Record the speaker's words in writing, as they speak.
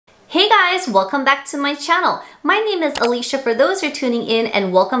Hey guys, welcome back to my channel. My name is Alicia for those who are tuning in,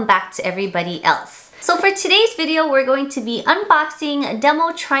 and welcome back to everybody else. So for today's video, we're going to be unboxing a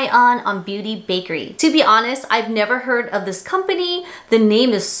demo try-on Beauty Bakerie. To be honest, I've never heard of this company. The name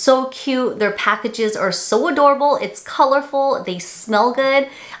is so cute. Their packages are so adorable. It's colorful. They smell good.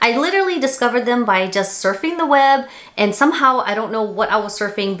 I literally discovered them by just surfing the web, and somehow, I don't know what I was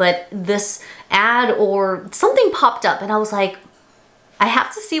surfing, but this ad or something popped up and I was like, I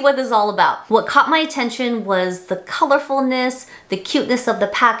have to see what this is all about. What caught my attention was the colorfulness, the cuteness of the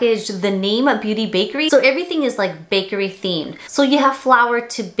package, the name Beauty Bakerie. So everything is like bakery themed. So you have flour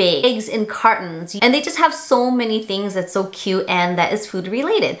to bake, eggs in cartons, and they just have so many things that's so cute and that is food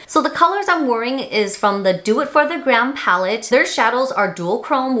related. So the colors I'm wearing is from the Do It For The Gram palette. Their shadows are dual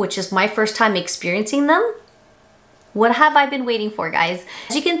chrome, which is my first time experiencing them. What have I been waiting for, guys?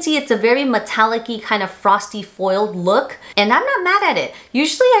 As you can see, it's a very metallic-y kind of frosty foiled look, and I'm not mad at it.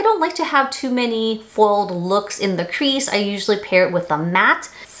 Usually I don't like to have too many foiled looks in the crease. I usually pair it with a matte.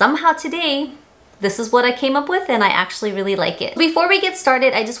 Somehow today, this is what I came up with and I actually really like it. Before we get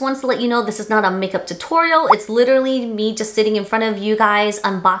started, I just wanted to let you know this is not a makeup tutorial. It's literally me just sitting in front of you guys,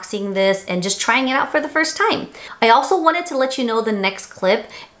 unboxing this and just trying it out for the first time. I also wanted to let you know the next clip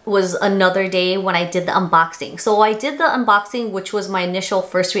was another day when I did the unboxing. So I did the unboxing, which was my initial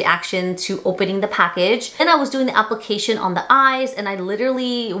first reaction to opening the package. And I was doing the application on the eyes and I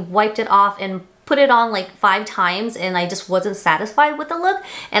literally wiped it off and put it on like 5 times and I just wasn't satisfied with the look.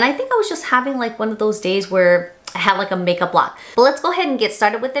 And I think I was just having like one of those days where I had like a makeup block. But let's go ahead and get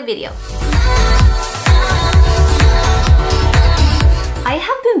started with the video. I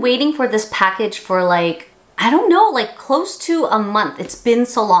have been waiting for this package for like, I don't know, like close to a month. It's been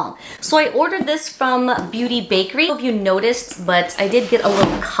so long. So I ordered this from Beauty Bakerie. I don't know if you noticed, but I did get a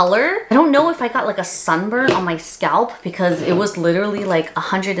little color. I don't know if I got like a sunburn on my scalp because it was literally like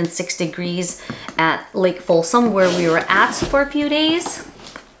 106 degrees at Lake Folsom where we were at for a few days.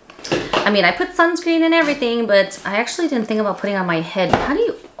 I mean, I put sunscreen and everything, but I actually didn't think about putting it on my head. How do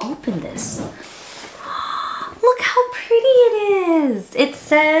you open this? Look how pretty it is. It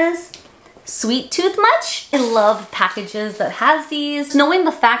says, "Sweet tooth much?" I love packages that has these. Knowing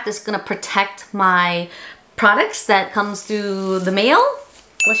the fact it's gonna protect my products that comes through the mail,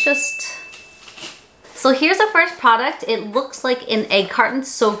 let's just... So here's the first product. It looks like an egg carton,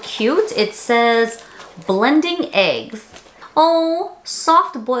 so cute. It says, "Blending eggs." Oh,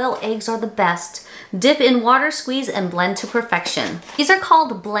 soft boiled eggs are the best. Dip in water, squeeze, and blend to perfection. These are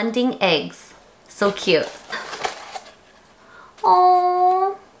called blending eggs. So cute.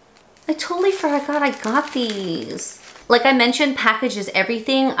 Oh, I totally forgot I got these. Like I mentioned, package is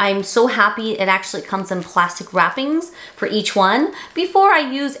everything. I'm so happy it actually comes in plastic wrappings for each one. Before I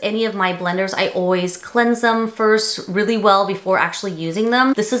use any of my blenders, I always cleanse them first really well before actually using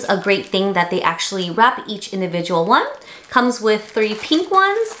them. This is a great thing that they actually wrap each individual one. Comes with 3 pink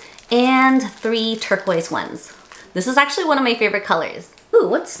ones and 3 turquoise ones. This is actually one of my favorite colors. Ooh,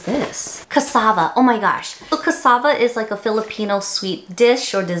 what's this? Casava, oh my gosh. So Casava is like a Filipino sweet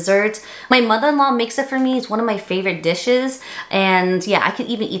dish or dessert. My mother-in-law makes it for me. It's one of my favorite dishes. And yeah, I could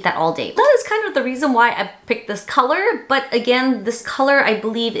even eat that all day. That is kind of the reason why I picked this color. But again, this color, I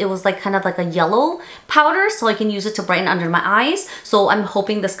believe it was like kind of like a yellow powder, so I can use it to brighten under my eyes. So I'm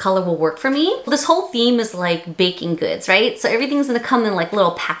hoping this color will work for me. This whole theme is like baking goods, right? So everything's gonna come in like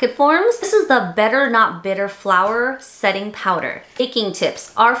little packet forms. This is the Better Not Bitter Flour Setting Powder. Baking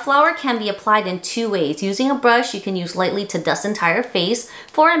tips. Our flour can be applied in 2 ways. Using a brush, you can use lightly to dust entire face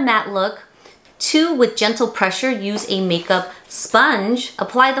for a matte look. 2, with gentle pressure, use a makeup sponge.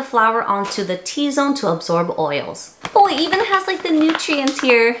 Apply the flour onto the T-zone to absorb oils. Oh, it even has like the nutrients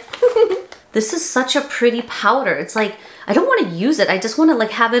here. This is such a pretty powder. It's like, I don't want to use it. I just want to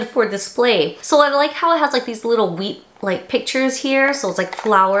like have it for display. So I like how it has like these little wheat like pictures here. So it's like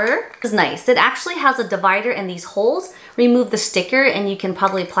flour. It's nice. It actually has a divider and these holes. Remove the sticker and you can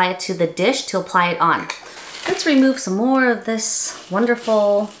probably apply it to the dish to apply it on. Let's remove some more of this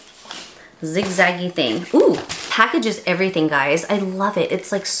wonderful zigzaggy thing. Ooh, package is everything, guys. I love it.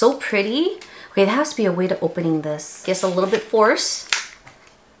 It's like so pretty. Okay, there has to be a way to opening this. Guess a little bit force.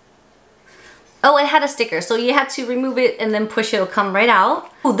 Oh, it had a sticker, so you had to remove it and then push it, it'll come right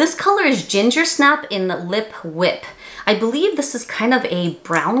out. Oh, this color is Gingersnap in Lip Whip. I believe this is kind of a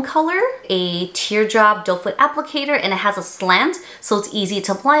brown color, a teardrop doe foot applicator, and it has a slant, so it's easy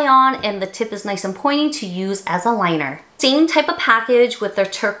to apply on, and the tip is nice and pointy to use as a liner. Same type of package with their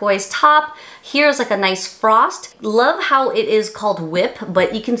turquoise top. Here's like a nice frost. Love how it is called whip,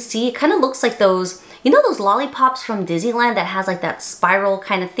 but you can see it kind of looks like those, you know those lollipops from Disneyland that has like that spiral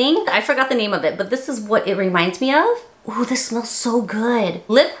kind of thing? I forgot the name of it, but this is what it reminds me of. Ooh, this smells so good.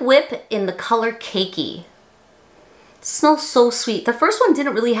 Lip Whip in the color Cakey. It smells so sweet. The first one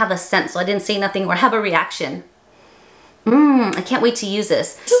didn't really have a scent, so I didn't say nothing or have a reaction. I can't wait to use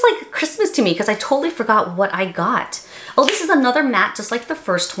this. This is like Christmas to me because I totally forgot what I got. Oh, this is another matte just like the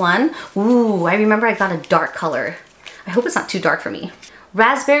first one. Ooh, I remember I got a dark color. I hope it's not too dark for me.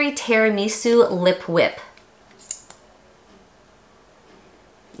 Raspberry Tiramisu Lip Whip.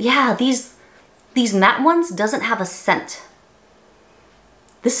 Yeah, these matte ones doesn't have a scent.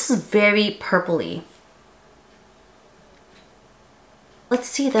 This is very purpley. Let's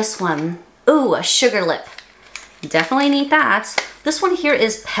see this one. Ooh, a sugar lip. Definitely need that. This one here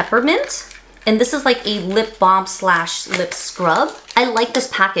is Peppermint, and this is like a lip balm slash lip scrub. I like this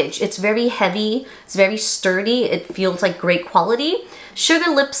package. It's very heavy, it's very sturdy, it feels like great quality. Sugar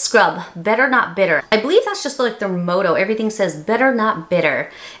lip scrub, better not bitter. I believe that's just like their motto. Everything says better not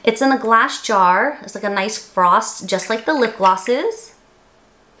bitter. It's in a glass jar. It's like a nice frost, just like the lip glosses.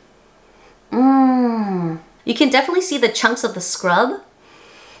 You can definitely see the chunks of the scrub.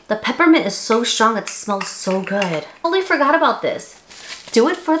 The peppermint is so strong, it smells so good. Totally forgot about this. Do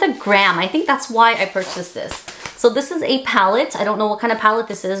it for the gram. I think that's why I purchased this. So this is a palette. I don't know what kind of palette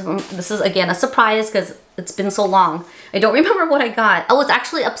this is. This is, again, a surprise because it's been so long. I don't remember what I got. I was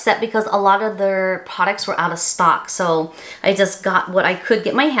actually upset because a lot of their products were out of stock. So I just got what I could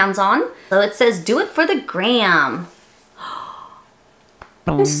get my hands on. So it says, do it for the gram.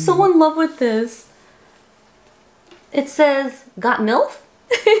 I'm so in love with this. It says, got MILF?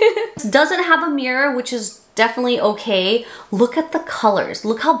 It doesn't have a mirror, which is definitely okay. Look at the colors.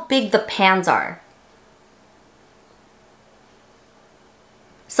 Look how big the pans are.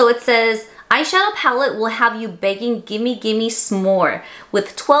 So it says, eyeshadow palette will have you begging gimme gimme s'more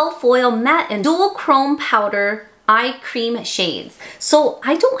with 12 foil matte and dual chrome powder eye cream shades. So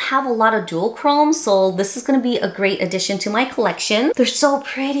I don't have a lot of dual chrome, so this is going to be a great addition to my collection. They're so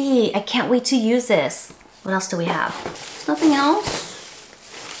pretty. I can't wait to use this. What else do we have? Nothing else.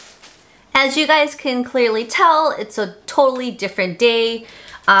 As you guys can clearly tell, it's a totally different day.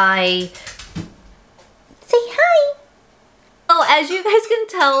 Say hi. So as you guys can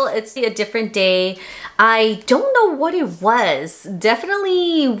tell, it's a different day. I don't know what it was.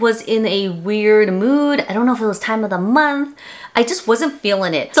 Definitely was in a weird mood. I don't know if it was time of the month. I just wasn't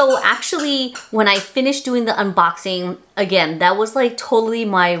feeling it. So actually, when I finished doing the unboxing, again, that was like totally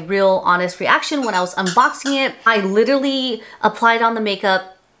my real honest reaction when I was unboxing it. I literally applied on the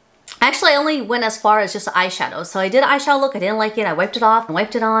makeup. Actually, I only went as far as just eyeshadow. So I did an eyeshadow look, I didn't like it. I wiped it off and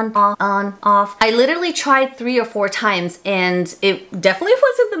wiped it on, off. I literally tried 3 or 4 times and it definitely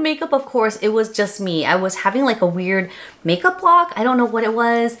wasn't the makeup, of course. It was just me. I was having like a weird makeup block. I don't know what it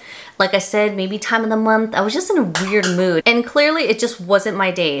was. Like I said, maybe time of the month. I was just in a weird mood. And clearly it just wasn't my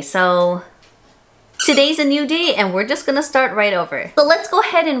day. So today's a new day and we're just gonna start right over. So let's go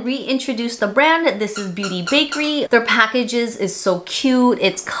ahead and reintroduce the brand. This is Beauty Bakerie. Their packages is so cute.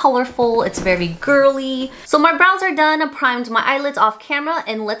 It's colorful. It's very girly. So my brows are done. I primed my eyelids off camera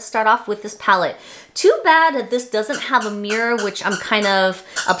and let's start off with this palette. Too bad that this doesn't have a mirror, which I'm kind of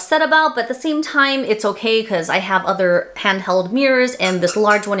upset about, but at the same time, it's okay because I have other handheld mirrors and this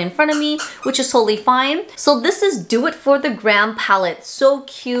large one in front of me, which is totally fine. So this is Do It For The Gram palette. So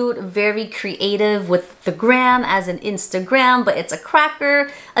cute, very creative with the gram as an Instagram, but it's a cracker.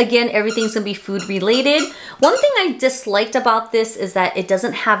 Again, everything's gonna be food related. One thing I disliked about this is that it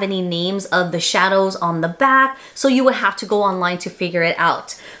doesn't have any names of the shadows on the back, so you would have to go online to figure it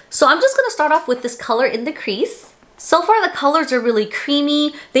out. So I'm just gonna start off with this color in the crease. So far the colors are really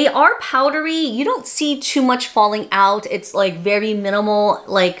creamy. They are powdery. You don't see too much falling out. It's like very minimal,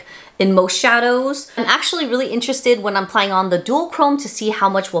 like in most shadows. I'm actually really interested when I'm applying on the dual chrome to see how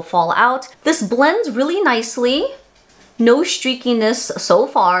much will fall out. This blends really nicely. No streakiness so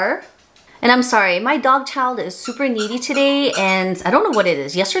far. And I'm sorry, my dog child is super needy today and I don't know what it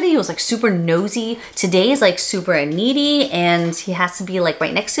is. Yesterday he was like super nosy. Today is like super needy and he has to be like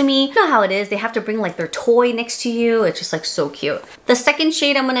right next to me. You know how it is, they have to bring like their toy next to you. It's just like so cute. The second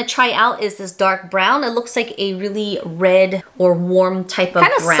shade I'm gonna try out is this dark brown. It looks like a really red or warm type of brown.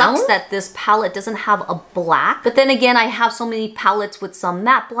 Kind of sucks that this palette doesn't have a black. But then again, I have so many palettes with some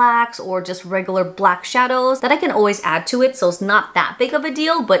matte blacks or just regular black shadows that I can always add to it. So it's not that big of a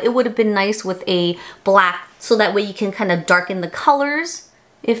deal, but it would have been nice with a black so that way you can kind of darken the colors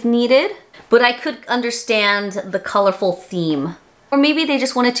if needed. But I could understand the colorful theme. Or maybe they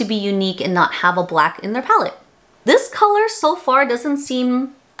just wanted to be unique and not have a black in their palette. This color so far doesn't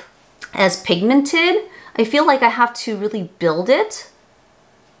seem as pigmented. I feel like I have to really build it.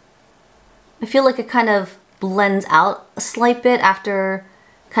 I feel like it kind of blends out a slight bit after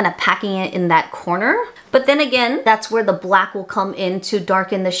kind of packing it in that corner. But then again, that's where the black will come in to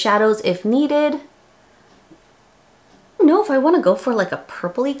darken the shadows if needed. I don't know if I want to go for like a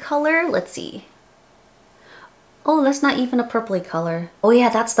purpley color. Let's see. Oh, that's not even a purpley color. Oh yeah,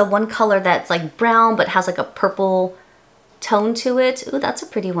 that's the one color that's like brown but has like a purple tone to it. Ooh, that's a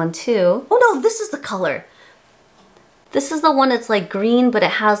pretty one too. Oh no, this is the color. This is the one that's like green but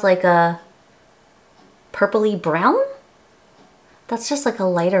it has like a purpley brown? That's just like a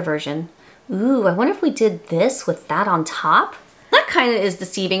lighter version. Ooh, I wonder if we did this with that on top? That kind of is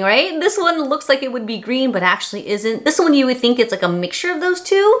deceiving, right? This one looks like it would be green, but actually isn't. This one you would think it's like a mixture of those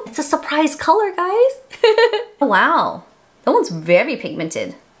two. It's a surprise color, guys. Wow, that one's very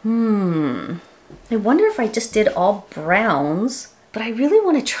pigmented. I wonder if I just did all browns, but I really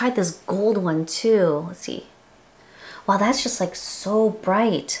want to try this gold one too. Let's see. Wow, that's just like so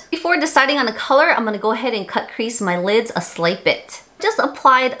bright. Before deciding on a color, I'm gonna go ahead and cut crease my lids a slight bit. Just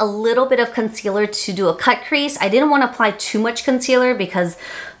applied a little bit of concealer to do a cut crease. I didn't want to apply too much concealer because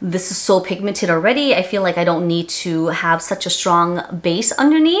this is so pigmented already. I feel like I don't need to have such a strong base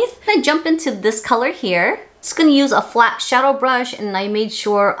underneath. I jump into this color here. Just gonna use a flat shadow brush, and I made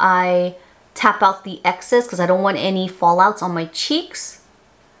sure I tap out the excess because I don't want any fallouts on my cheeks.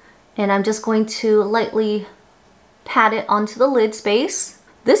 And I'm just going to lightly pat it onto the lid space.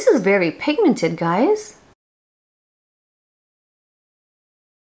 This is very pigmented, guys.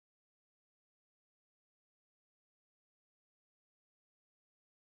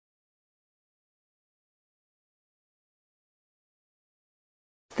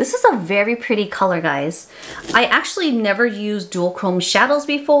 This is a very pretty color, guys. I actually never used dual chrome shadows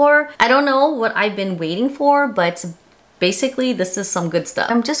before. I don't know what I've been waiting for, but basically this is some good stuff.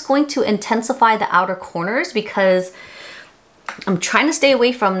 I'm just going to intensify the outer corners because I'm trying to stay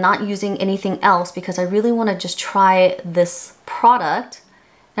away from not using anything else because I really want to just try this product.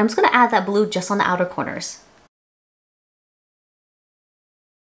 And I'm just going to add that blue just on the outer corners.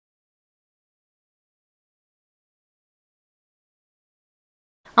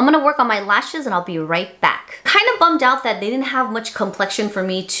 I'm gonna work on my lashes and I'll be right back. Kind of bummed out that they didn't have much complexion for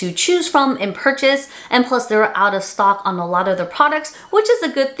me to choose from and purchase, and plus they're out of stock on a lot of their products, which is a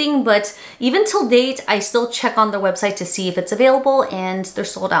good thing, but even till date, I still check on their website to see if it's available and they're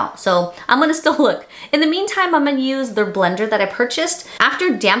sold out. So I'm gonna still look. In the meantime, I'm gonna use their blender that I purchased.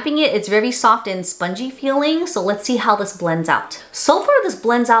 After damping it, it's very soft and spongy feeling, so let's see how this blends out. So far, this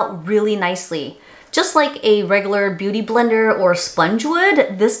blends out really nicely. Just like a regular beauty blender or sponge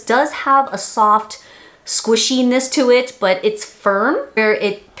would, this does have a soft squishiness to it, but it's firm where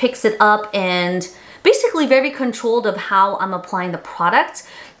it picks it up and basically very controlled of how I'm applying the product.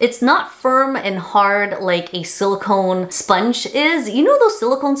 It's not firm and hard like a silicone sponge is. You know those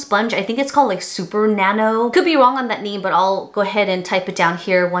silicone sponge? I think it's called like Super Nano. Could be wrong on that name, but I'll go ahead and type it down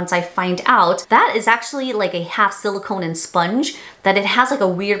here once I find out. That is actually like a half silicone and sponge, that it has like a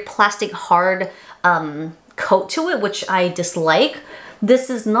weird plastic hard coat to it, which I dislike. This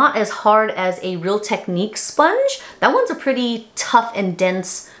is not as hard as a Real Technique sponge. That one's a pretty tough and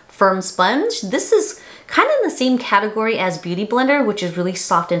dense, firm sponge. This is kind of in the same category as Beauty Blender, which is really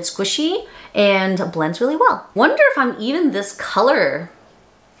soft and squishy and blends really well. Wonder if I'm even this color.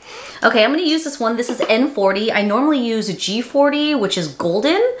 Okay, I'm gonna use this one. This is N40. I normally use G40, which is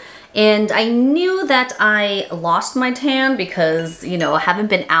golden. And I knew that I lost my tan because, you know, I haven't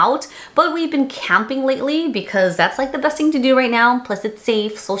been out, but we've been camping lately because that's like the best thing to do right now. Plus it's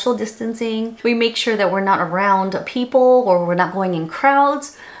safe, social distancing. We make sure that we're not around people or we're not going in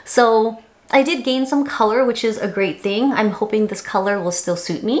crowds. So I did gain some color, which is a great thing. I'm hoping this color will still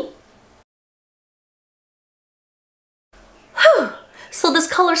suit me. Whew. So this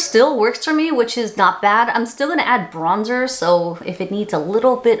color still works for me, which is not bad. I'm still gonna add bronzer, so if it needs a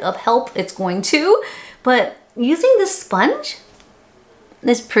little bit of help, it's going to. But using this sponge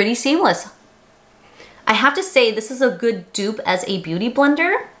is pretty seamless. I have to say, this is a good dupe as a beauty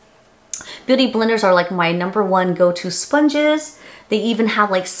blender. Beauty blenders are like my #1 go-to sponges. They even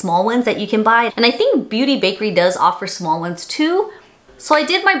have like small ones that you can buy. And I think Beauty Bakerie does offer small ones too. So I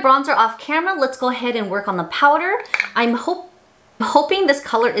did my bronzer off camera. Let's go ahead and work on the powder. I'm hoping this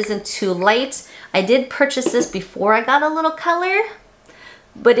color isn't too light. I did purchase this before I got a little color,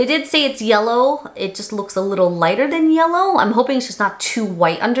 but it did say it's yellow. It just looks a little lighter than yellow. I'm hoping it's just not too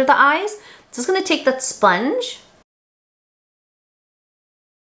white under the eyes. Just gonna take that sponge.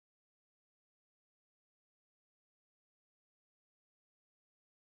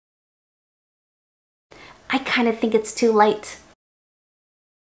 I kind of think it's too light.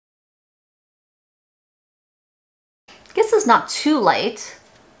 I guess it's not too light.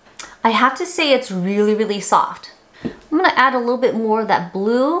 I have to say it's really, really soft. I'm gonna add a little bit more of that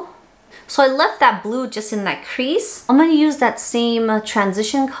blue. So I left that blue just in that crease. I'm gonna use that same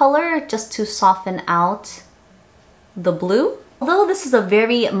transition color just to soften out the blue. Although this is a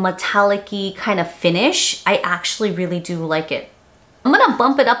very metallic-y kind of finish, I actually really do like it. I'm gonna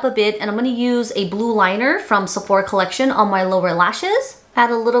bump it up a bit and I'm gonna use a blue liner from Sephora collection on my lower lashes.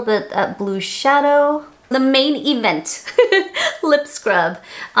 Add a little bit of blue shadow. The main event, lip scrub.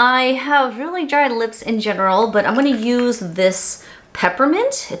 I have really dry lips in general, but I'm gonna use this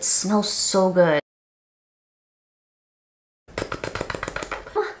Peppermint. It smells so good.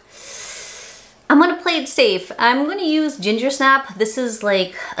 I'm gonna play it safe. I'm gonna use Gingersnap. This is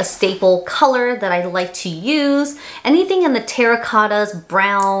like a staple color that I like to use. Anything in the terracottas,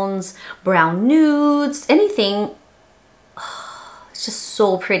 browns, brown nudes, anything. Oh, it's just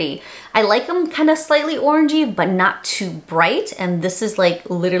so pretty. I like them kind of slightly orangey, but not too bright. And this is like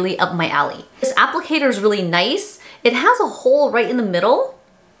literally up my alley. This applicator is really nice. It has a hole right in the middle.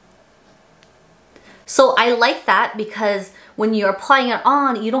 So I like that because when you're applying it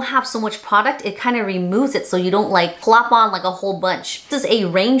on, you don't have so much product. It kind of removes it so you don't like plop on like a whole bunch. This is a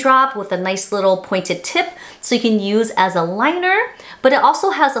raindrop with a nice little pointed tip so you can use as a liner, but it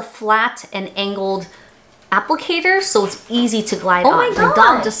also has a flat and angled applicator so it's easy to glide on. My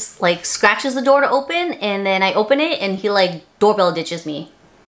dog just like scratches the door to open and then I open it and he like doorbell ditches me.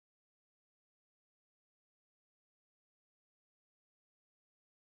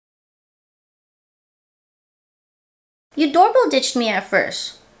 You doorbell ditched me at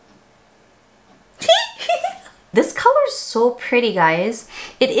first. This color is so pretty, guys.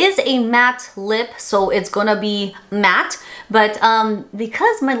 It is a matte lip, so it's gonna be matte, but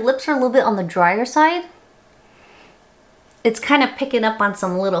because my lips are a little bit on the drier side, it's kind of picking up on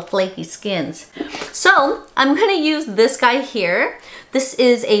some little flaky skins. So I'm gonna use this guy here. This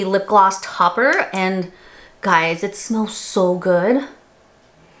is a lip gloss topper, and guys, it smells so good.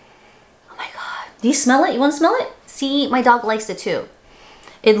 Oh my God. Do you smell it? You wanna smell it? See, my dog likes it too.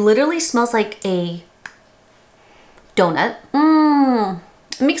 It literally smells like a donut.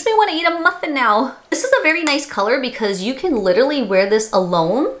 It makes me want to eat a muffin now. This is a very nice color because you can literally wear this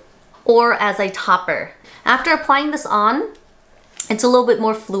alone or as a topper. After applying this on, it's a little bit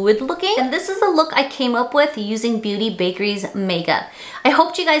more fluid looking. And this is the look I came up with using Beauty Bakerie's makeup. I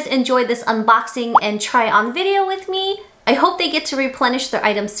hope you guys enjoyed this unboxing and try on video with me. I hope they get to replenish their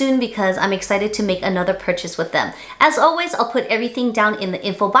items soon because I'm excited to make another purchase with them. As always, I'll put everything down in the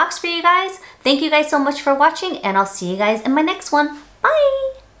info box for you guys. Thank you guys so much for watching and I'll see you guys in my next one.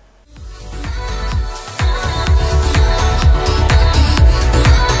 Bye!